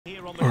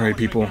Alright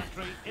people,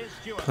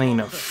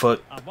 playing a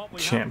FUT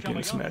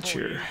Champions match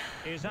here.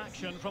 Is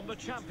action from the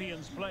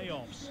Champions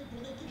playoffs.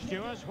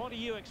 Stuart, what are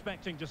you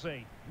expecting to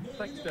see?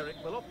 Thanks, Derek.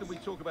 Well, often we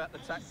talk about the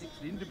tactics,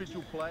 the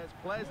individual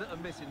players that are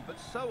missing, but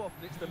so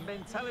often it's the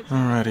mentality of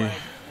the players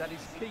that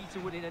is key to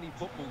winning any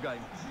football game.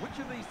 Which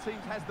of these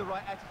teams has the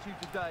right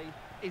attitude today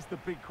is the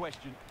big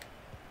question.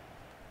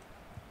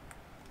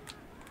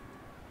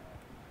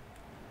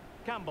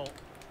 Campbell.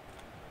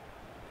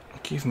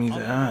 Give me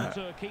that.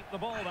 To keep the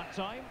ball that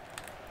time.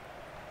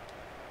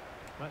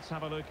 Let's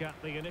have a look at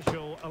the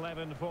initial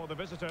 11 for the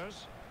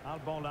visitors.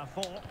 Albon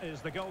Lafont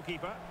is the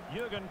goalkeeper.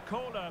 Jurgen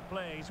Kohler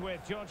plays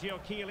with Giorgio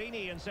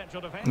Chiellini in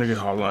central defence. Look at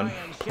Holland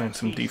playing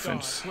some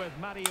defense. With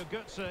Mario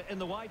Götze in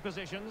the wide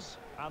positions,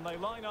 and they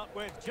line up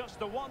with just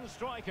the one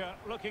striker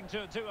looking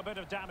to do a bit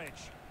of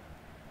damage.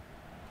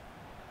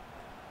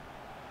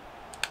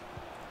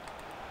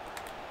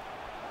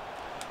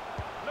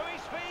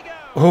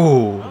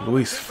 Oh,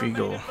 Luis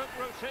Figo.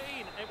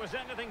 It was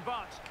anything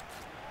but.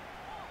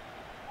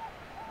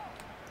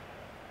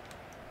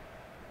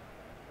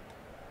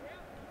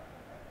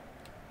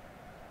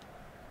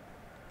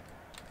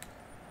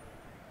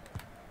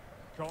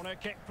 Corner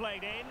kick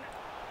played in.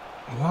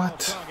 What?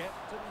 Target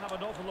didn't have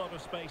an awful lot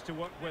of space to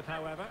work with,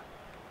 however.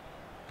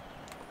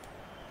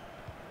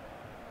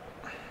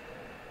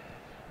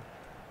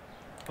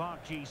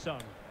 Park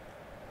Ji-sung.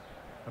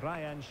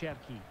 Ryan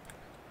Cherki.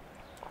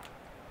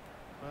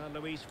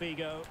 Luis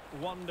Figo,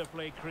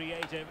 wonderfully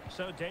creative,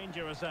 so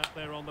dangerous out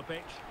there on the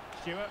pitch.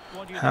 Stuart,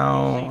 what do you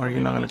How are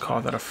you not going to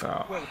call that a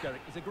foul? Well,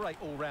 Derek, he's a great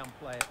all-round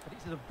player, but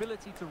it's his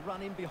ability to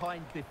run in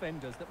behind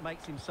defenders that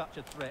makes him such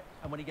a threat.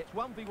 And when he gets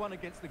 1v1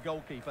 against the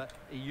goalkeeper,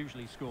 he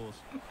usually scores.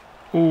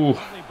 Ooh.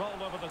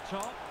 Ball over the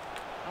top,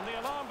 and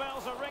the alarm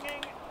bells are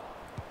ringing.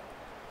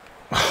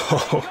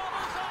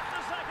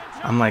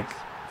 I'm like,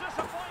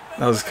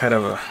 that was kind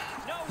of a,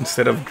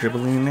 instead of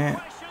dribbling it,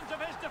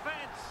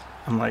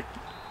 I'm like,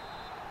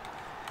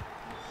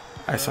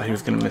 I thought he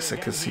was going to miss it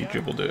because he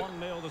dribbled it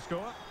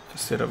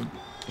instead of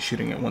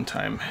shooting it one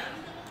time.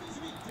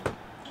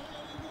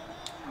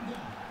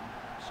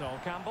 So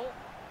Campbell.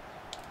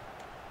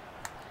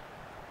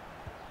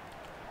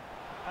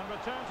 And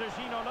return to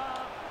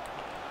Ginola.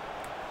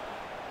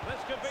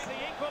 This could be the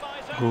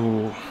equaliser.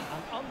 Ooh.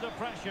 And under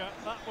pressure,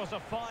 that was a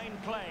fine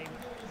claim.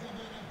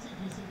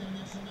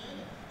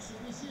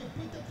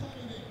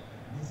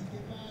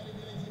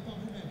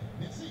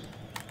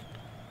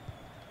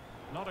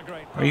 Not a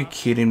great pass. Are you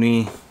kidding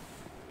me?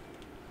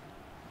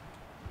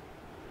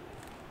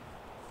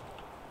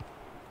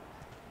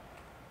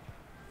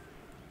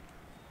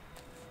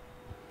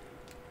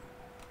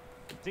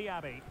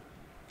 Diaby.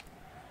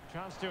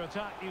 Chance to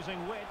attack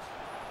using width.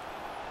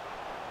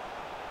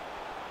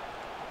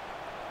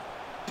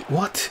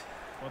 What?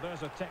 Well,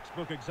 there's a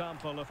textbook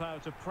example of how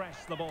to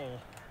press the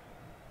ball.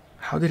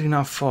 How did he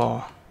not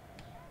fall?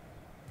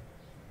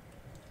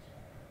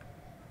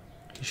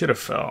 He should have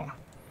fell.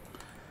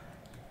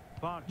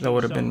 That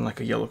would have been like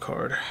a yellow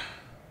card.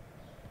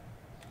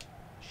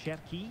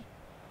 Cherki.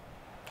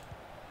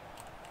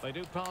 They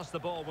do pass the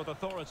ball with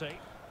authority.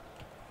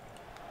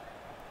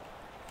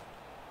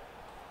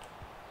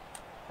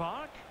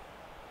 Park.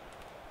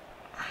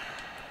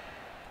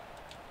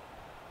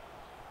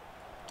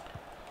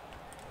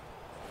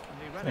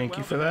 Thank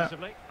you for that.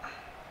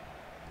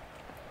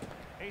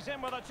 He's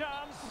in with a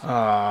chance.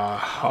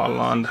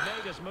 Holland.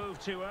 Made his move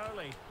too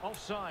early.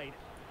 Offside.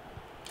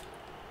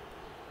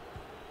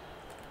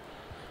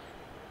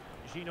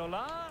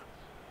 Ginola.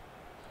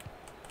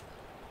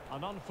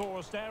 An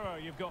unforced error,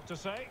 you've got to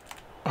say.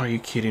 Are you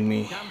kidding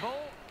me? Campbell.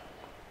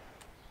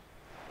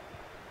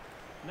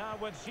 Now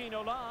with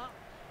Ginola.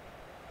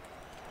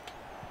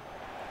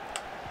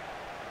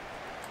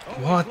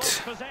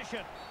 What?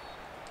 Possession.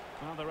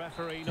 Well, the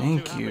referee not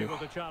Thank too happy you.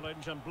 with the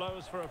challenge and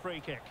blows for a free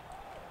kick.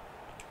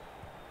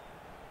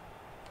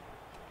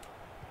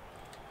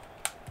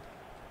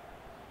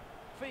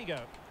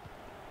 Figo.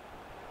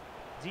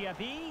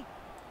 Diaby.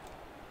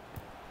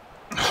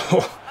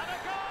 Oh,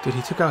 dude,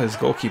 he took out his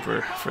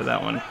goalkeeper for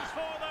that one.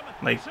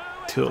 Like,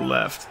 to the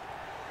left.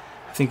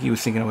 I think he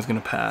was thinking I was going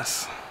to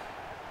pass.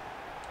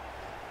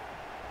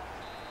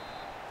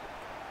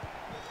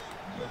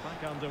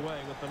 Back underway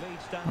with the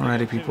lead standing.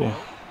 Alrighty, people.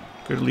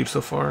 Good lead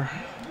so far.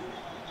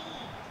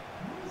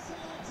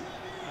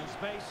 And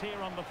space here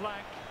on the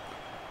flank.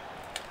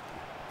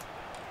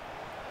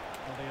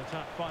 Well, the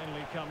attack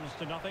finally comes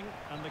to nothing,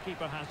 and the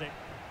keeper has it.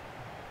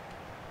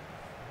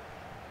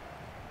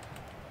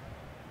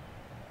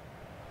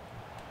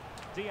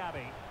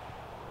 Diaby.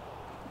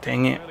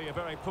 Dang it. Really a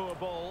very poor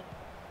ball.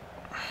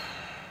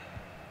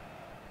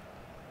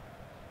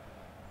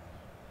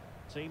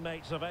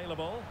 Teammates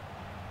available.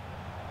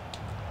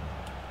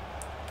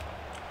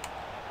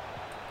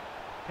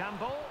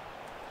 Campbell.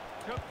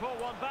 Could pull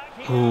one back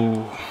here.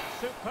 Ooh.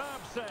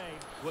 Superb save.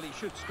 Well, he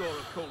should score,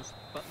 of course,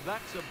 but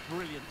that's a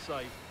brilliant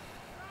save.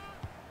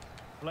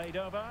 Played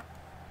over.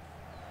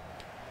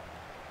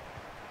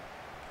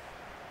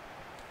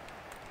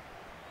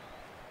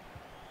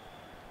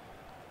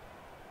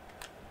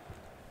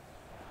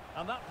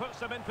 And that puts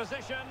them in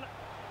position.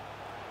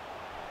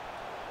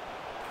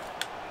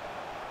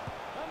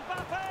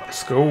 Mbappe!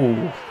 Let's go.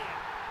 And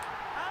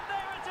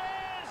there it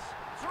is!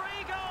 3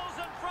 goals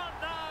in front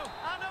now.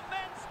 An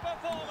immense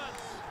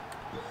performance.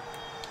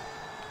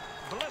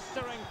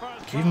 Blistering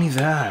first. Give me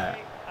that.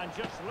 And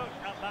just look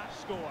at that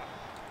score.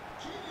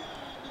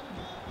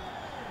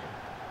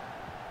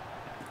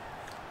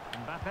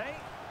 Mbappe.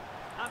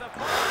 And a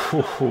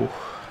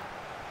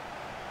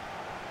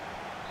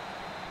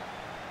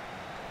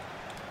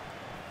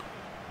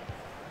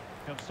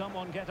Can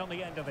someone get on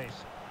the end of this?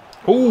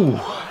 Ooh,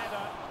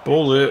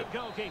 bullet.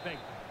 Goalkeeping.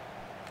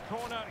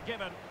 Corner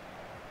given.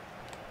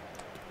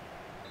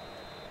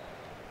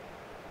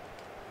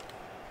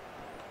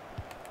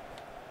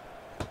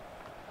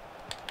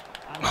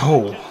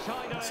 Oh,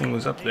 that thing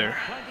was up there.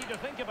 Plenty to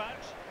think about.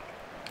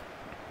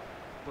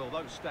 Well,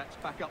 those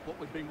stats back up what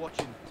we've been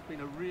watching. It's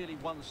been a really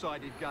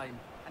one-sided game,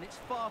 and it's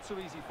far too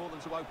easy for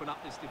them to open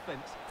up this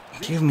defence.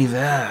 Give me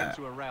that.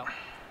 To a rout.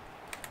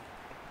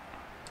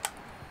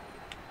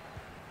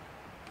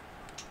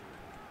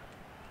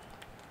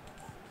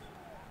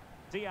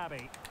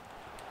 Diaby.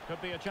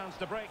 Could be a chance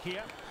to break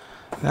here.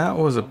 That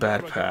was a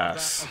bad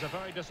pass. That was a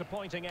very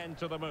disappointing end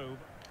to the move.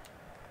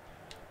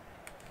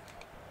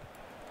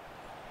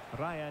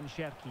 Ryan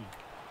Cherki.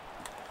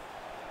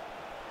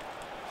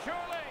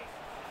 Surely.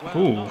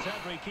 Ooh,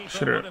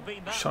 should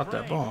have shot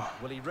that ball.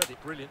 Well, he read it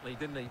brilliantly,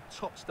 didn't he?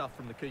 Top stuff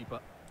from the keeper.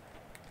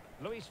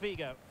 Luis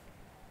Figo.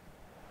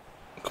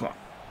 Come on,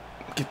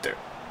 get there.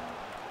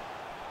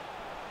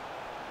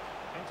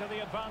 Into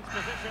the advanced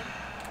position.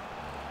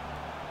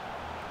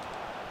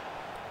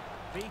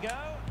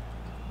 Figo.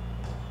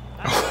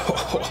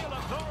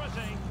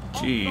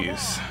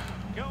 Jeez.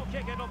 Goal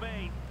kick it'll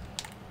be.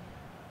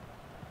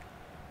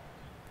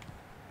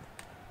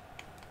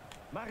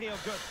 Mario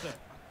Götze.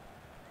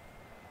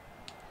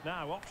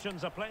 Now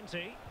options are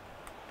plenty.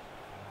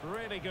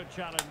 Really good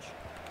challenge.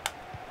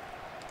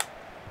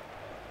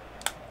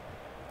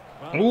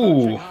 Well,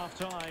 ooh. Half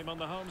time on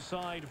the home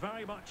side,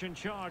 very much in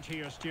charge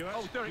here, Stuart.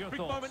 Oh, Derek, big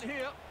moment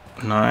here.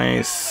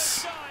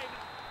 Nice.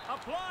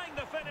 Applying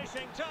the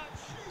finishing touch.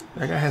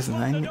 That guy has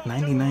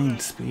 99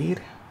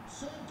 speed.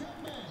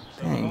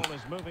 Dang. The ball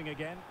is moving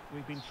again.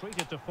 We've been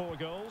treated to 4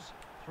 goals.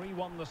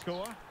 3-1 the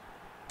score.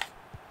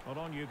 Well,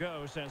 on you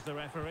go, says the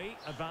referee.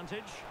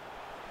 Advantage.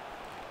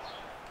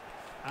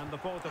 And the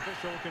 4th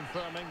official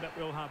confirming that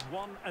we'll have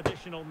 1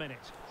 additional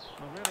minute.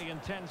 A really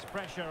intense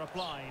pressure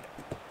applied.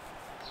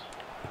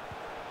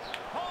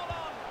 Hold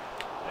on.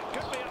 It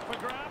could be up for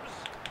grabs.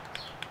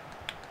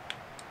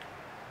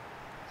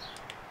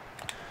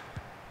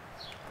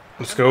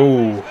 Let's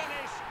go.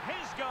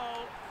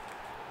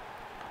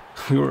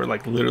 We were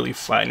like literally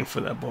fighting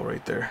for that ball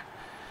right there.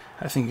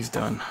 I think he's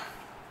done.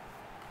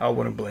 I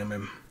wouldn't blame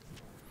him.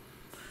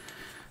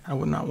 I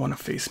would not want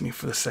to face me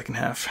for the second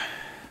half.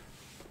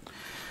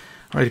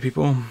 Alrighty,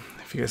 people.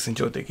 If you guys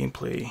enjoyed the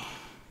gameplay,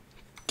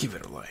 give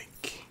it a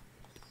like.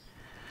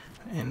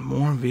 And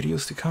more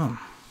videos to come.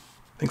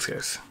 Thanks,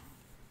 guys.